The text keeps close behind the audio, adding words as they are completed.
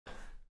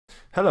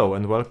Hello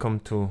and welcome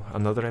to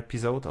another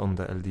episode on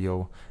the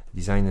LDO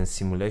design and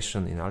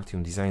simulation in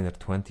Altium Designer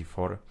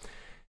 24.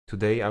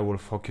 Today I will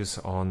focus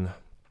on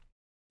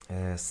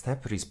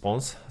step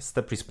response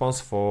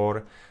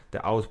for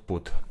the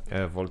output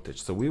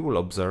voltage. So we will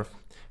observe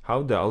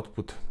how the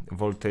output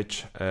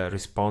voltage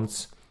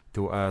responds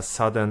to a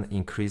sudden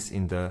increase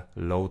in the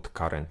load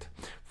current.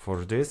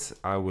 For this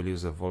I will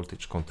use a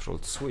voltage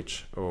controlled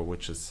switch,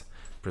 which is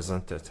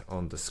presented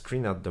on the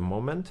screen at the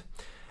moment.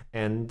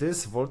 And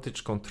this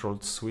voltage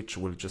controlled switch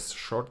will just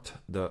short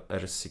the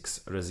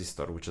R6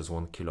 resistor, which is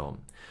 1 kilo ohm.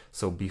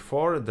 So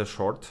before the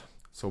short,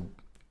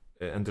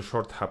 and the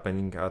short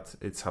happening at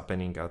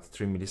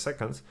 3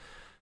 milliseconds.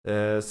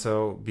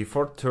 So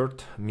before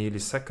 3rd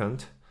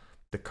millisecond,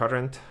 the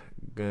current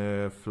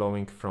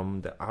flowing from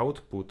the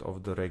output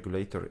of the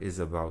regulator is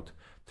about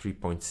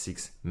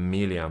 3.6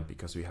 milliamp,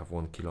 because we have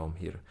 1 kilo ohm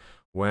here.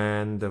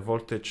 When the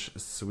voltage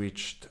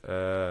switched,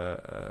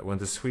 when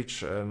the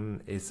switch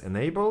is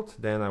enabled,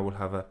 then I will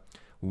have a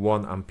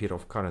 1 ampere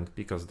of current,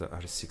 because the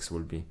R6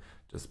 will be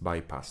just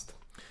bypassed.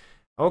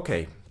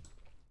 Okay,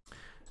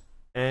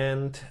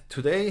 and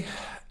today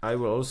I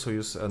will also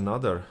use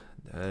another,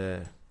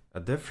 a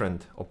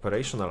different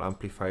operational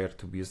amplifier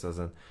to be used as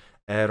an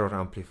error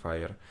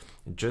amplifier,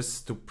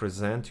 just to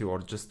present you, or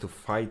just to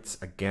fight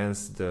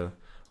against the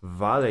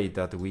valley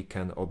that we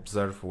can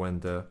observe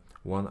when the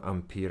 1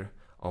 ampere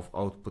of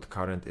output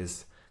current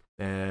is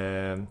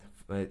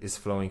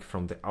flowing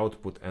from the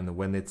output, and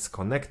when it's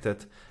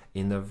connected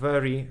in a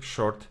very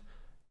short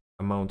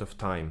amount of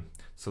time.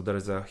 So there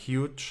is a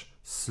huge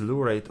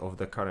slew rate of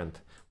the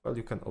current. Well,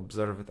 you can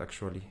observe it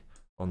actually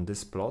on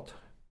this plot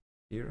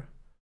here.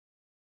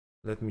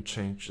 Let me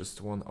change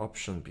just one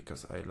option,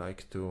 because I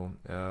like to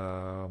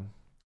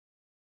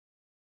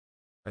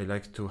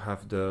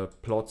have the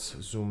plots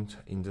zoomed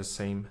in the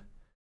same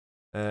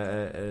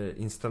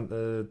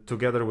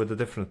together with the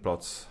different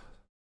plots.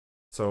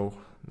 So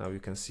now you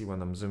can see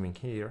when I'm zooming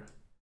here,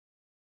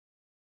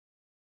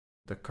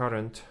 the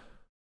current.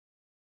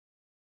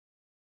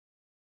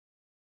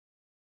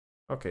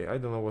 Okay, I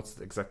don't know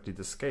what's exactly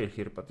the scale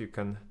here, but you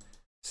can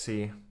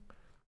see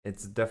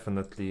it's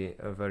definitely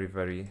a very,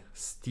 very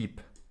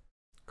steep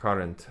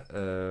current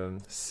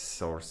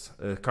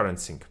current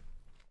sink.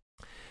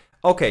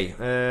 Okay,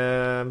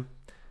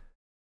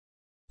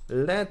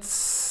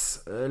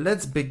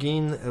 let's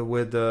begin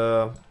with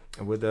a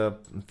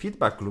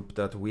feedback loop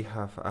that we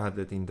have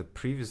added in the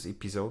previous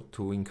episode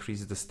to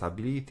increase the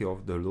stability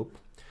of the loop.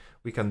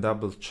 We can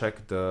double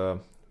check the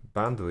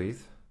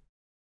bandwidth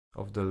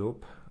of the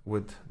loop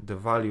with the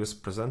values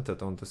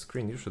presented on the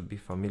screen. You should be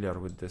familiar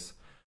with this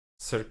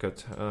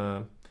circuit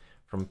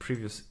from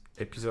previous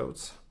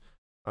episodes.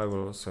 I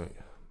will also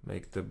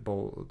make the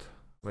bold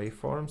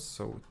waveforms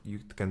so you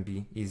can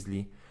be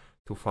easily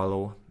to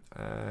follow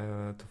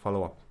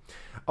up.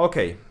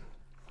 Okay,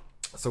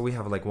 so we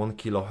have like 1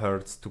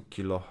 kilohertz, 2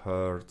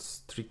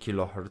 kilohertz, 3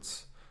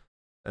 kilohertz,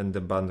 and the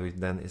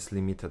bandwidth then is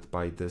limited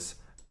by this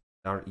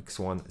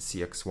RX1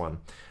 CX1.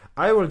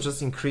 I will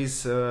just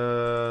increase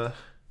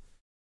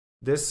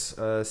this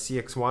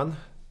CX1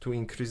 to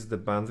increase the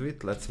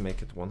bandwidth. Let's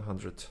make it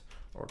 100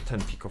 or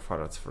 10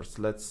 picofarads first.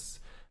 Let's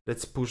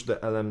push the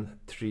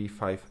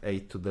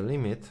LM358 to the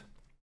limit.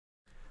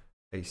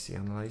 AC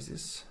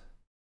analysis.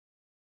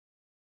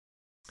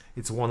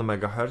 It's 1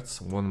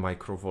 megahertz, 1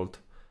 microvolt,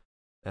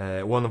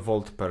 1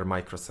 volt per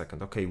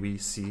microsecond. Okay, we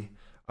see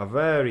a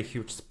very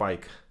huge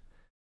spike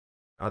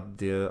at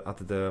the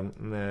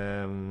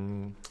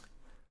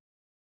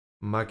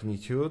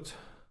magnitude.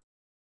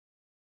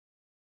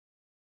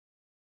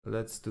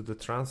 Let's do the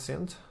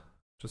transient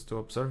just to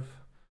observe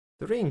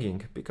the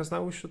ringing, because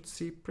now we should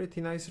see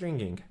pretty nice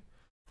ringing.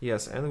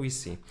 Yes, and we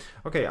see.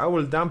 Okay, I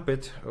will dump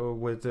it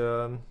with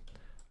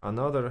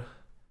another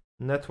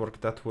network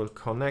that will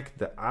connect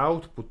the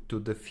output to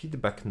the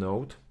feedback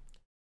node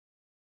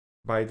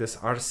by this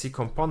RC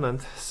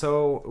component,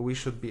 so we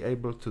should be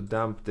able to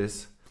dump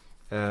this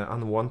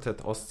unwanted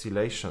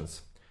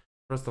oscillations.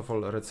 First of all,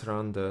 let's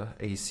run the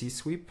AC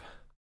sweep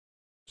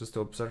just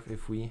to observe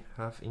if we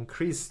have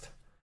increased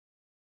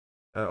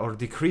or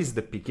decreased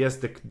the peak. Yes,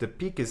 the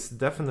peak is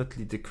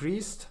definitely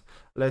decreased.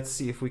 Let's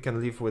see if we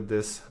can live with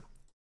this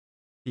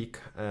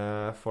peak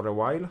for a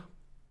while.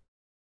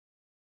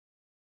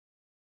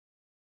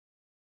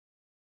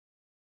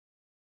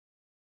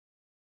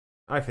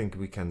 I think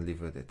we can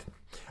live with it.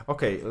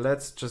 Okay,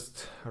 let's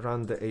just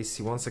run the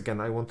AC once again.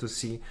 I want to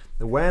see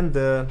when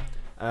the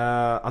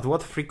at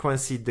what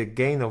frequency the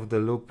gain of the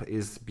loop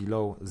is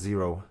below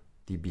 0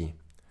 dB.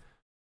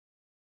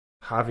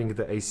 Having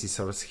the AC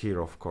source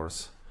here, of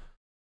course,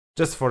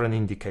 just for an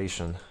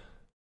indication.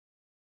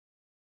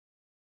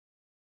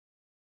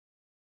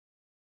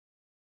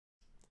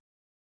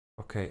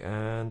 Okay,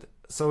 and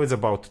so it's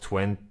about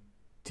 20-30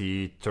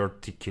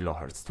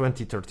 kilohertz.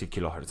 20-30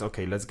 kilohertz.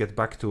 Okay, let's get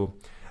back to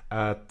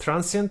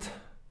transient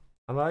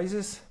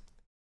analysis,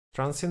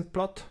 transient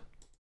plot.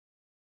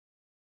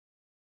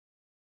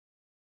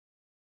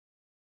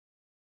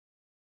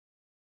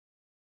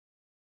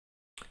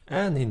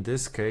 And in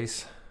this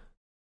case,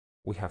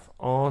 we have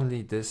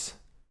only this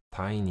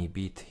tiny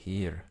bit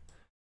here.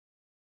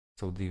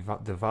 So the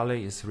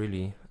valley is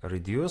really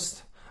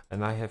reduced,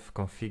 and I have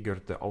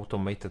configured the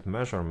automated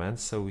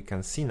measurements, so we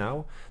can see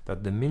now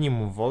that the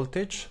minimum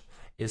voltage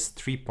is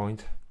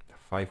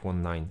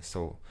 3.519,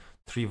 so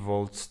 3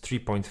 volts,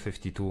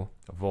 3.52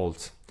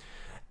 volts.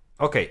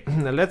 Okay,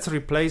 let's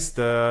replace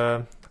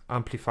the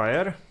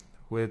amplifier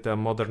with a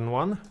modern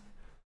one.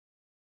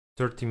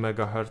 30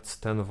 megahertz,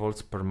 10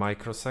 volts per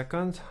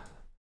microsecond.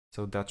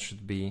 So that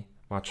should be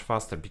much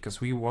faster, because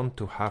we want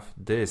to have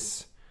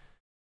this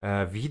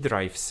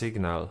V-drive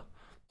signal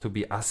to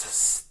be as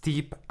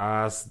steep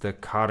as the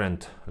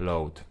current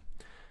load.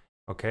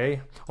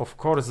 Okay, of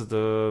course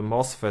the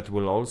MOSFET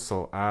will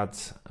also add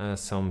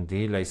some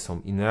delay,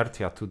 some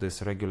inertia to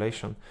this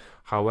regulation.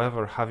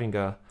 However, having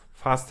a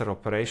faster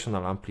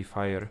operational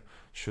amplifier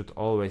should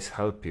always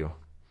help you,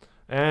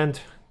 and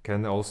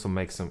can also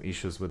make some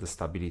issues with the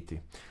stability.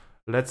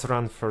 Let's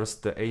run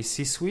first the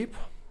AC sweep.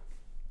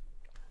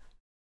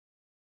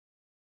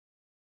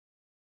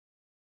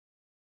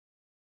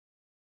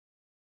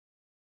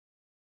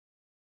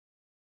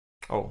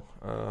 Oh,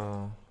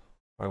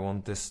 I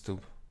want this to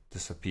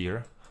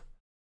disappear.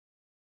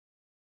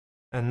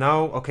 And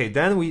now, okay,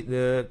 then we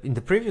in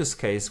the previous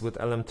case with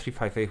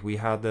LM358 we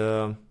had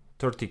 30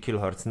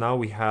 kilohertz. Now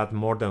we had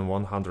more than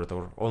 100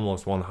 or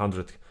almost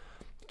 100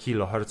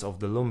 kilohertz of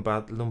the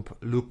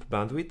loop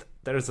bandwidth.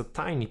 There is a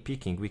tiny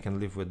peaking. We can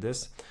live with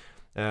this.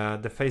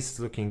 The phase is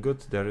looking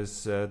good. There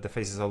is the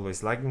phase is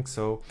always lagging,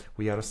 so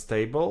we are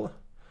stable.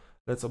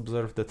 Let's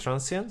observe the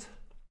transient.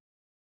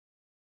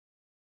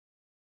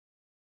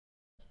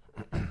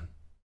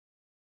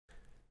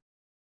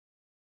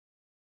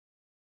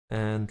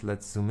 And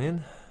let's zoom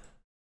in.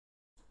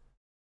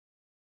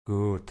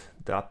 Good,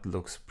 that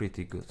looks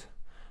pretty good.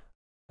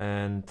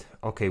 And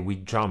okay, we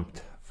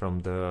jumped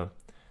from the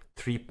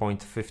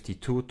 3.52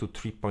 to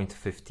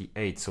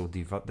 3.58, so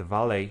the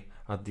valley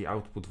at the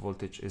output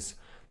voltage is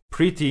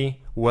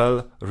pretty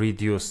well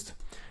reduced.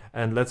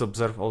 And let's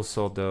observe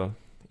also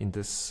in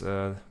this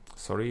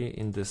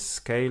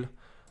scale,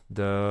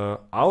 the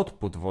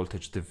output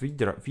voltage, the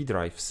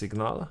V-drive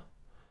signal.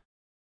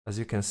 As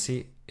you can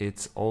see,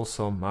 it's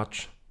also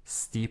much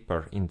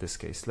steeper in this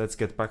case. Let's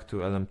get back to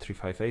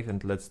LM358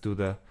 and let's do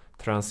the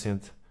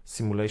transient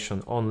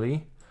simulation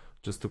only,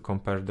 just to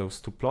compare those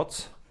two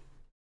plots.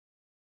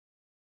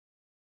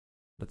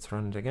 Let's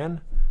run it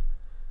again.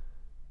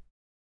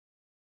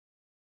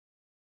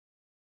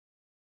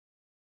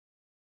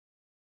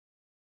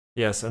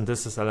 Yes, and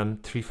this is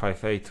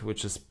LM358,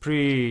 which is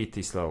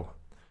pretty slow.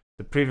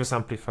 The previous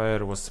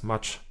amplifier was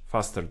much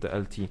faster, the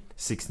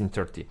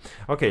LT1630.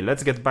 Okay,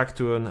 let's get back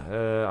to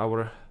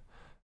our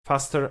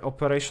faster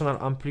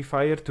operational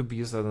amplifier to be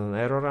used as an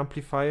error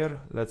amplifier.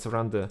 Let's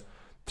run the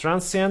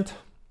transient.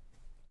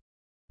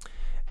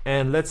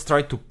 And let's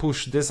try to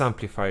push this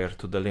amplifier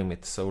to the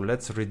limit. So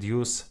let's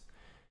reduce.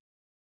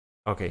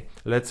 Okay,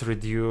 let's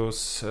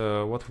reduce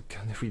what we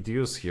can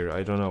reduce here.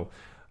 I don't know.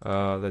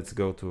 Let's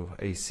go to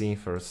AC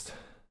first.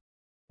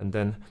 And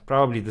then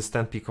probably this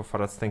 10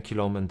 picofarads, 10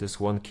 kilo ohm, and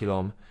this 1 kilo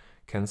ohm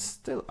can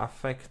still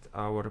affect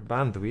our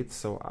bandwidth.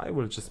 So I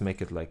will just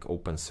make it like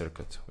open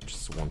circuit, which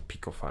is 1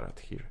 picofarad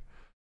here.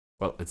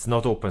 Well, it's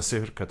not open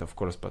circuit, of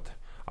course, but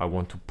I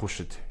want to push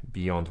it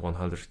beyond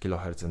 100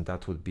 kilohertz, and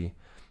that would be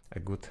a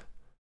good.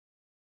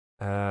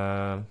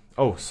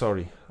 Oh,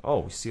 sorry. Oh,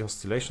 we see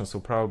oscillation, so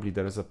probably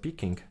there is a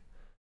peaking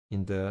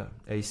in the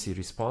AC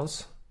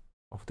response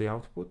of the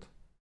output.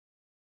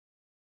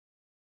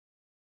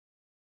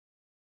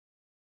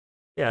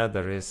 Yeah,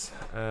 there is.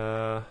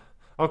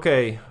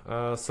 Okay,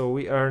 so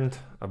we earned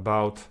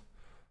about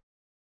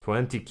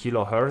 20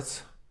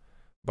 kilohertz,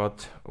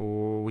 but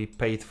we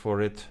paid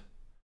for it,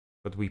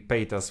 but we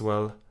paid as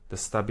well the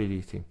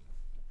stability.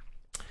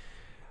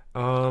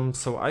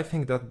 So I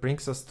think that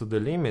brings us to the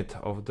limit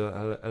of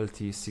the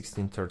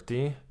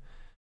LT1630.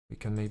 We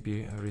can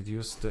maybe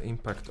reduce the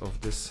impact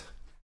of this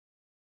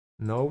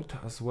node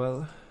as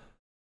well.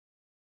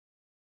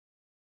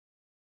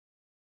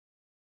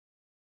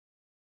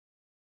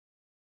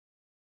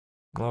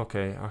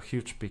 Okay, a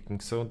huge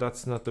peaking, so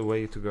that's not the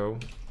way to go.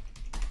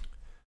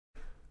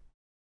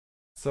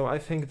 So I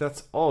think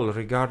that's all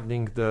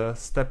regarding the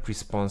step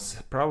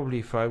response. Probably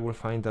if I will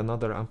find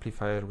another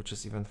amplifier which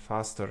is even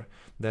faster,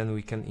 then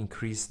we can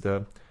increase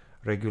the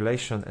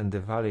regulation and the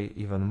valley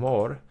even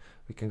more.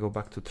 We can go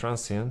back to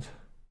transient.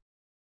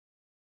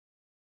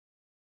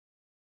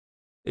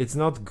 It's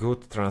not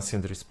good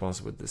transient response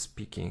with this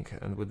peaking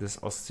and with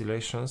these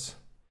oscillations.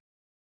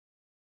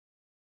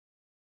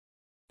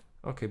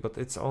 Okay, but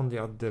it's only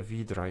at the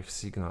V-drive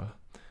signal,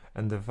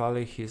 and the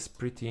valley is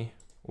pretty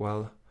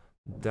well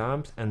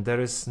damped, and there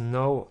is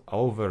no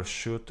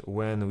overshoot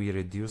when we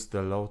reduce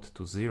the load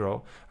to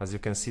 0. As you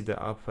can see, the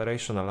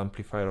operational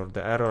amplifier or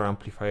the error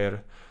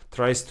amplifier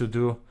tries to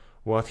do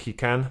what he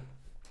can.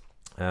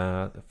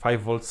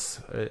 5 volts,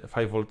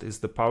 5 volt is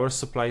the power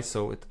supply,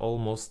 so it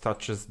almost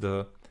touches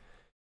the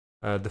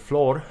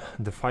floor,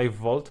 the 5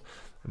 volt,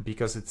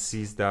 because it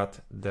sees that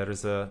there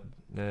is a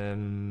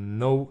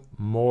no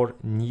more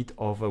need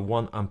of a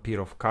 1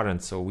 ampere of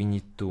current, so we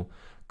need to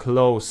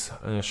close,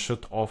 turn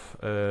off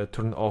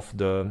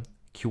the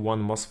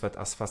Q1 MOSFET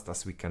as fast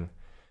as we can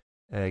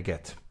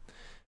get.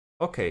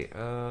 Okay,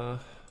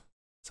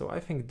 so I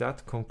think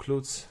that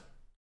concludes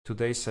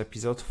today's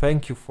episode.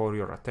 Thank you for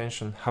your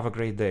attention. Have a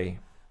great day.